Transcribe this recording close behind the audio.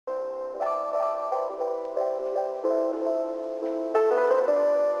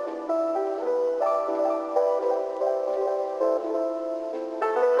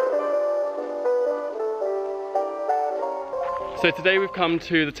So today we've come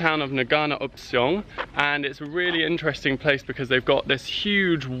to the town of Naganeupseong, and it's a really interesting place because they've got this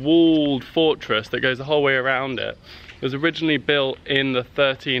huge walled fortress that goes the whole way around it. It was originally built in the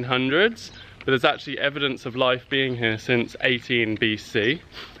 1300s, but there's actually evidence of life being here since 18 BC.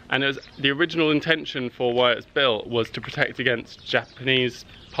 And it was, the original intention for why it's built was to protect against Japanese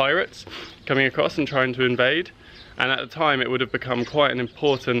pirates coming across and trying to invade. And at the time it would have become quite an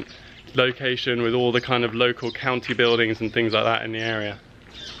important location with all the kind of local county buildings and things like that in the area.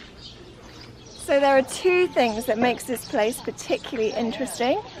 So there are two things that makes this place particularly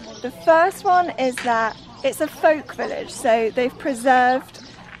interesting. The first one is that it's a folk village, so they've preserved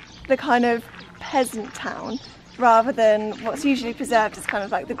the kind of peasant town rather than what's usually preserved as kind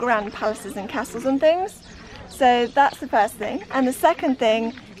of like the grand palaces and castles and things. So that's the first thing. And the second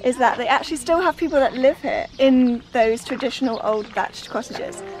thing is that they actually still have people that live here in those traditional old thatched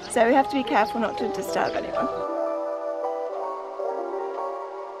cottages. So we have to be careful not to disturb anyone.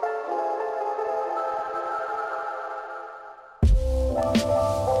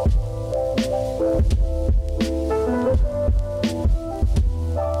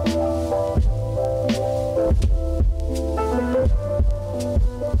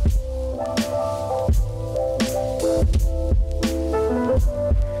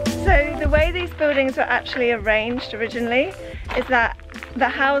 Buildings were actually arranged originally is that the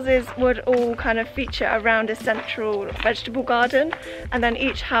houses would all kind of feature around a central vegetable garden, and then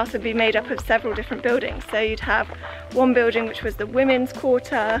each house would be made up of several different buildings. So you'd have one building which was the women's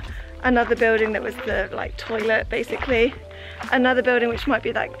quarter, another building that was the like toilet basically, another building which might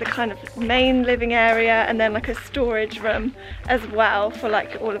be like the kind of main living area, and then like a storage room as well for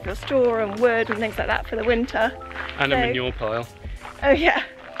like all of your store and wood and things like that for the winter. And a manure pile. Oh yeah.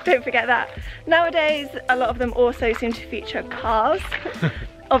 Don't forget that. Nowadays, a lot of them also seem to feature cars.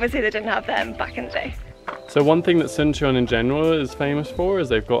 Obviously, they didn't have them back in the day. So one thing that Suncheon in general is famous for is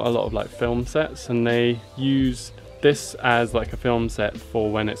they've got a lot of like film sets, and they use this as like a film set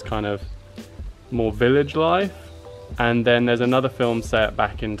for when it's kind of more village life. And then there's another film set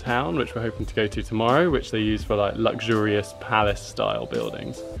back in town, which we're hoping to go to tomorrow, which they use for like luxurious palace style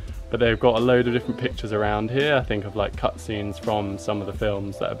buildings. But they've got a load of different pictures around here, I think of like cutscenes from some of the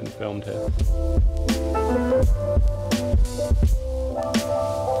films that have been filmed here.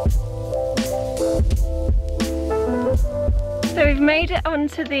 So we've made it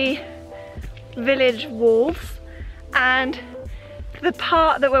onto the village walls, and the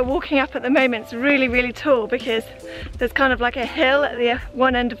part that we're walking up at the moment is really, really tall because there's kind of like a hill at the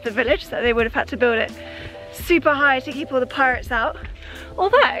one end of the village, so they would have had to build it super high to keep all the pirates out.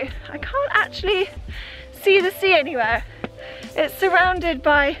 Although I can't actually see the sea anywhere. It's surrounded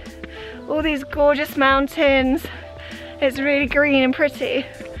by all these gorgeous mountains. It's really green and pretty,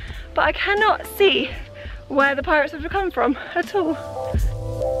 but I cannot see where the pirates would have come from at all.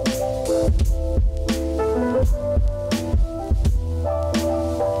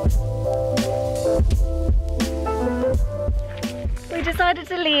 We decided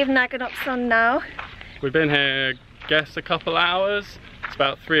to leave Naganeupseong now. We've been here, guess a couple hours. It's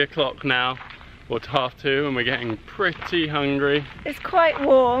about 3 o'clock now, or 2:30, and we're getting pretty hungry. It's quite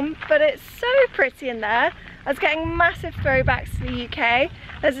warm, but it's so pretty in there. I was getting massive throwbacks to the UK.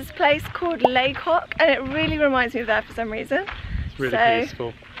 There's this place called Laycock, and it really reminds me of there for some reason. It's really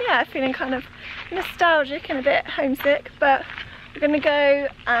peaceful. Yeah, feeling kind of nostalgic and a bit homesick, but we're gonna go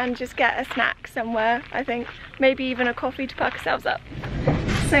and just get a snack somewhere, I think. Maybe even a coffee to perk ourselves up.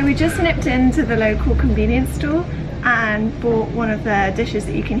 So we just nipped into the local convenience store and bought one of the dishes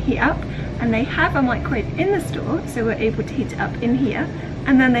that you can heat up, and they have a microwave in the store, so we're able to heat it up in here,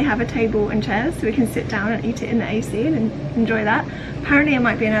 and then they have a table and chairs so we can sit down and eat it in the AC and enjoy that. Apparently it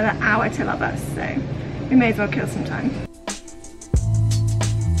might be another hour till our bus, so we may as well kill some time.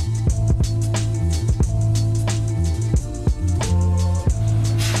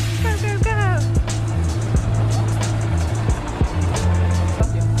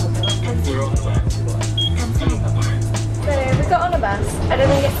 I don't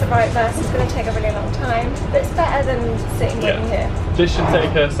think it's the right bus, it's going to take a really long time, but it's better than sitting waiting here. This should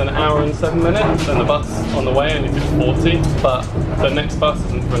take us an hour and 7 minutes, and the bus on the way only took 40, but the next bus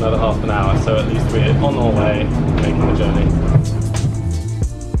isn't for another half an hour, so at least we're on our way making the journey.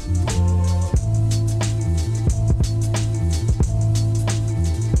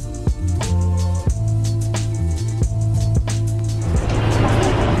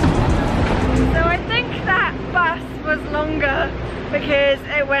 So I think that bus was longer because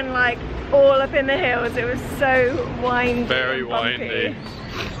it went like all up in the hills. It was so windy. Very windy.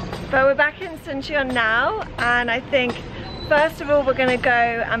 But we're back in Suncheon now, and I think First of all, we're going to go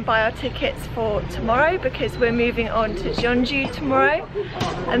and buy our tickets for tomorrow because we're moving on to Jeonju tomorrow,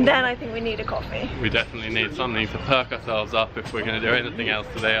 and then I think we need a coffee. We definitely need something to perk ourselves up if we're going to do anything else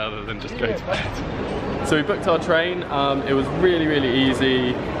today other than just go to bed. So we booked our train. It was really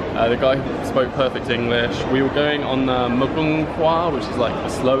easy. The guy spoke perfect English. We were going on the Mugunghwa, which is like the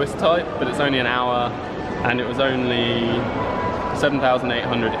slowest type, but it's only an hour, and it was only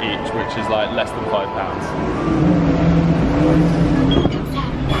 7,800 each, which is like less than £5.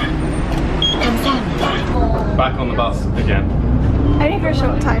 Back on the bus again. Only for a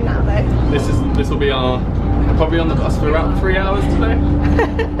short time now though. This will be our, probably on the bus for about 3 hours today.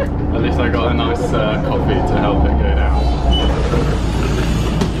 At least I got a nice coffee to help it go down.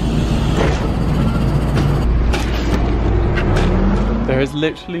 There is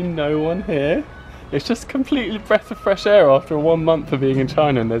literally no one here. It's just completely breath of fresh air after 1 month of being in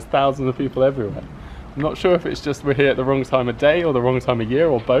China, and there's thousands of people everywhere. I'm not sure if it's just we're here at the wrong time of day or the wrong time of year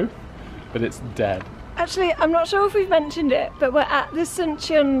or both, but it's dead. Actually, I'm not sure if we've mentioned it, but we're at the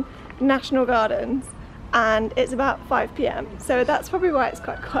Suncheon National Gardens and it's about 5 PM, so that's probably why it's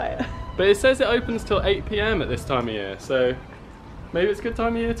quite quiet. But it says it opens till 8 PM at this time of year, so maybe it's a good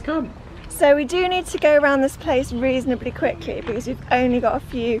time of year to come. So we do need to go around this place reasonably quickly because we've only got a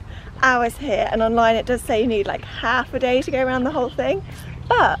few hours here, and online it does say you need like half a day to go around the whole thing.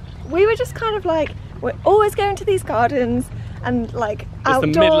 But we were just kind of like, we're always going to these gardens and like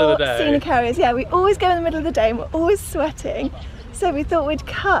outdoor scenic areas. Yeah, we always go in the middle of the day and we're always sweating. So we thought we'd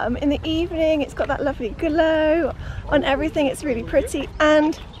come in the evening. It's got that lovely glow on everything. It's really pretty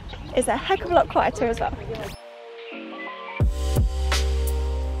and it's a heck of a lot quieter as well.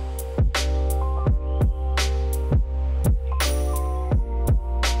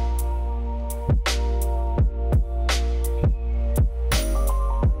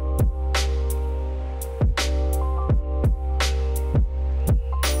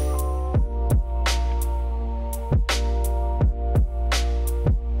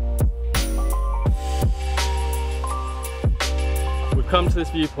 Come to this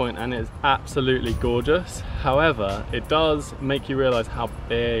viewpoint and it's absolutely gorgeous. However, it does make you realize how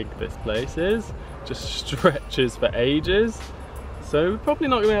big this place is. Just stretches for ages. So we're probably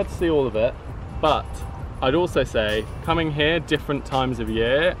not gonna be able to see all of it, but I'd also say coming here different times of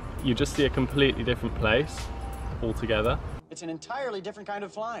year, you just see a completely different place altogether. It's an entirely different kind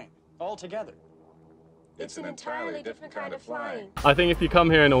of flying altogether. It's an entirely different kind of flying. I think if you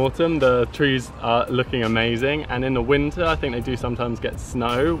come here in autumn, the trees are looking amazing, and in the winter I think they do sometimes get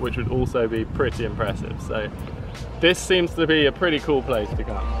snow, which would also be pretty impressive. So this seems to be a pretty cool place to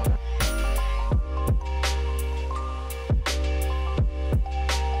come.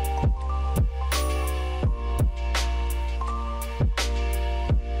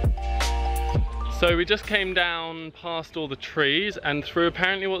 So we just came down past all the trees and through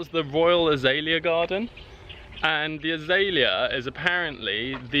apparently what's the Royal Azalea Garden. And the azalea is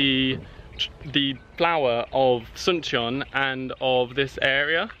apparently the flower of Suncheon and of this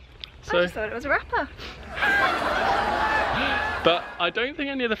area. So, I just thought it was a rapper. But I don't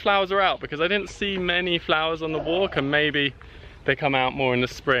think any of the flowers are out because I didn't see many flowers on the walk, and maybe they come out more in the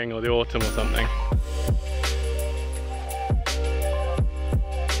spring or the autumn or something.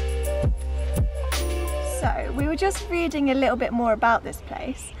 So we were just reading a little bit more about this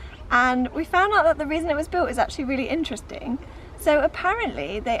place, and we found out that the reason it was built is actually really interesting. So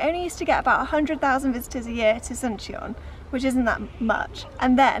apparently they only used to get about 100,000 visitors a year to Suncheon, which isn't that much,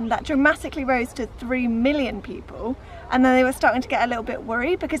 and then that dramatically rose to 3 million people, and then they were starting to get a little bit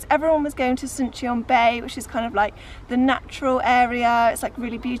worried because everyone was going to Suncheon Bay, which is kind of like the natural area. It's like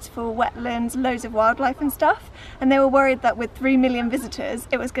really beautiful wetlands, loads of wildlife and stuff, and they were worried that with 3 million visitors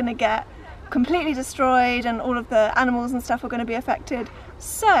it was going to get completely destroyed and all of the animals and stuff were going to be affected.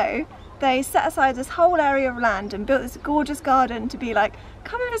 So they set aside this whole area of land and built this gorgeous garden to be like,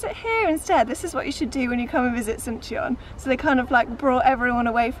 come and visit here instead. This is what you should do when you come and visit Suncheon. So they kind of like brought everyone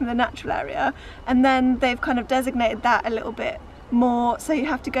away from the natural area, and then they've kind of designated that a little bit more, so you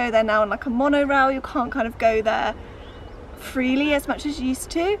have to go there now on like a monorail. You can't kind of go there freely as much as you used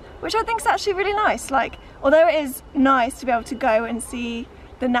to, which I think is actually really nice. Like, although it is nice to be able to go and see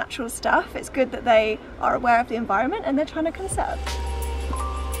the natural stuff, it's good that they are aware of the environment and they're trying to conserve.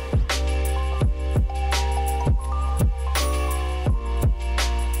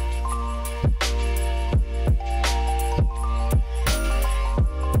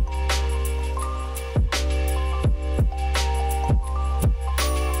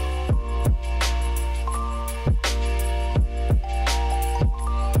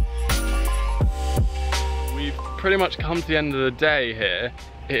 We've pretty much come to the end of the day here.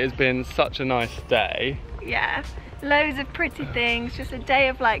 It has been such a nice day. Yeah, Loads of pretty things, just a day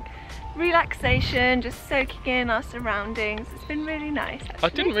of like relaxation, just soaking in our surroundings. It's been really nice actually. I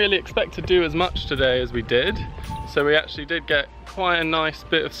didn't really expect to do as much today as we did, so we actually did get quite a nice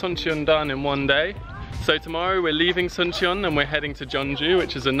bit of Suncheon done in one day. So tomorrow we're leaving Suncheon and we're heading to Jeonju,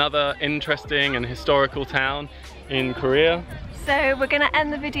 which is another interesting and historical town in Korea. So we're going to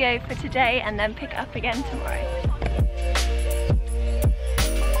end the video for today and then pick up again tomorrow.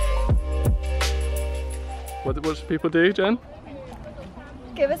 What should people do, Jen?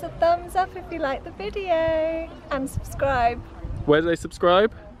 Give us a thumbs up if you like the video and subscribe. Where do they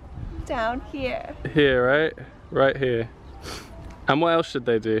subscribe? Down here. Here, right? Right here. And what else should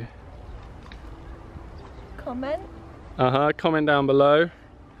they do? Comment. Comment down below.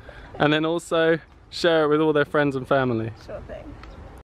 And then also share it with all their friends and family. Sure thing.